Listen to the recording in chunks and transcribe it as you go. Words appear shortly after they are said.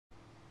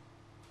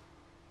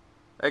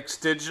X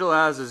Digital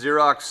has a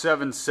Xerox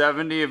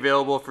 770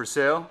 available for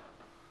sale.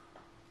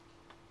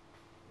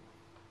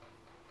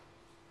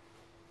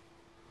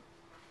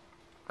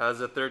 Has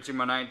a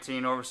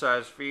 13x19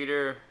 oversized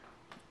feeder,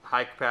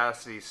 high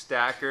capacity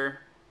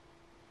stacker,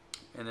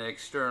 and an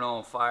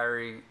external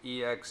fiery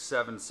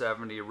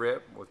EX770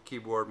 RIP with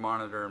keyboard,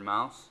 monitor, and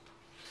mouse.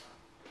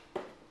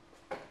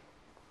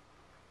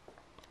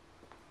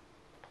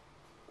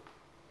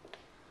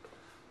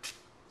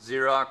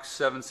 Xerox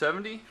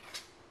 770.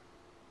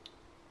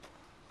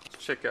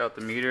 Let's check out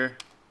the meter.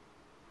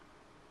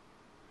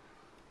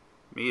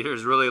 Meter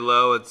is really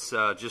low. It's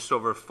just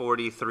over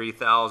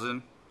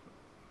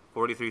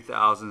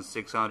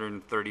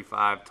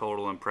 43,635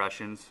 total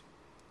impressions.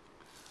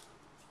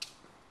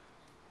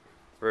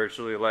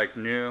 Virtually like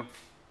new.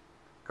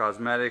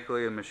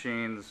 Cosmetically, the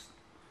machine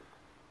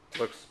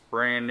looks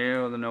brand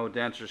new. There are no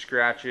dents or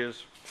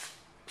scratches.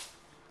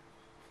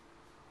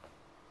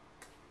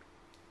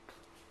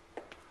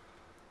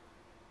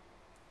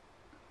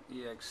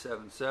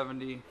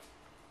 EX770.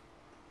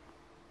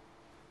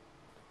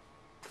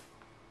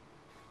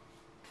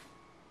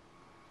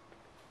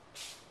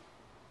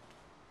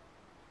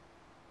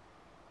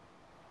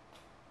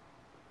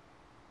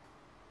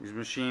 These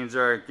machines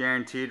are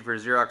guaranteed for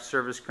Xerox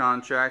service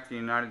contract in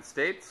the United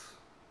States.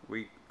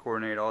 We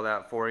coordinate all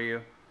that for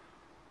you.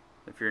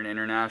 If you're an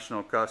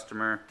international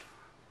customer,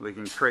 we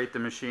can crate the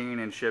machine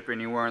and ship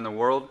anywhere in the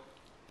world.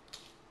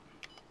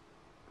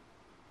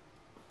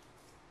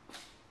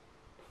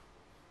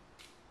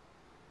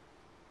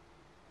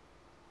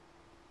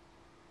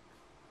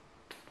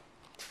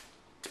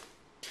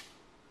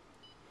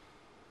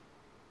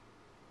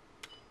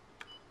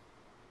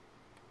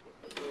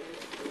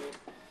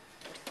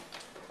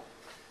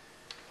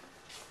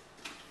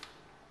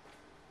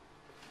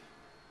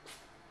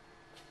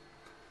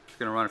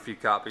 Going to run a few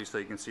copies so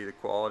you can see the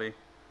quality.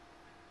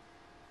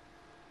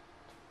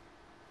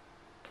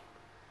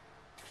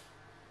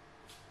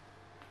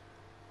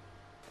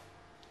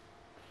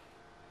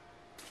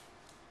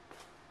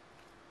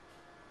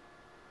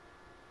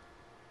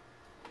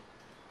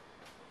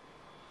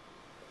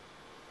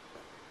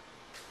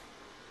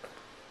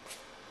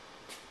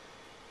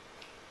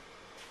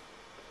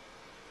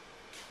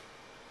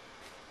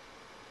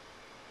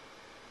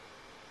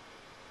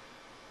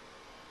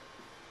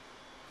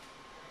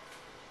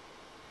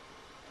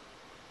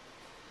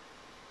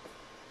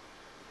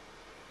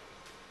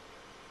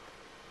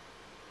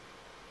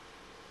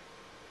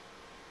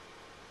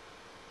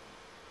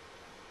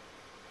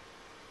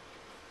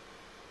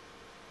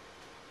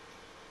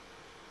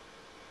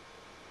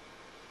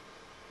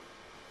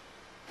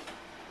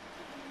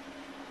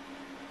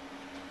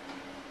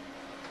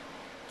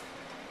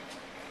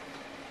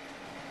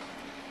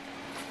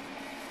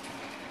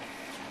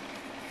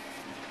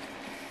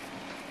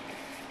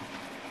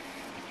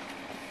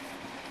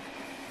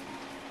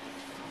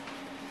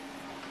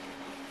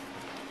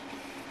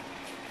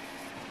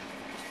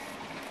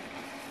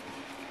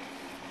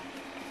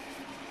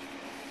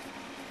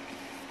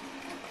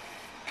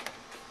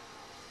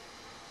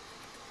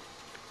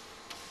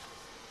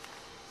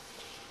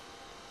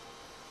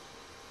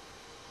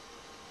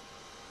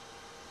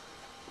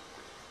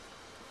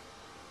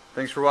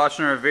 Thanks for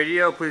watching our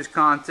video. Please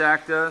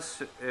contact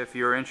us if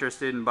you're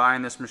interested in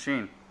buying this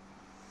machine.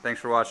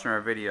 Thanks for watching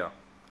our video.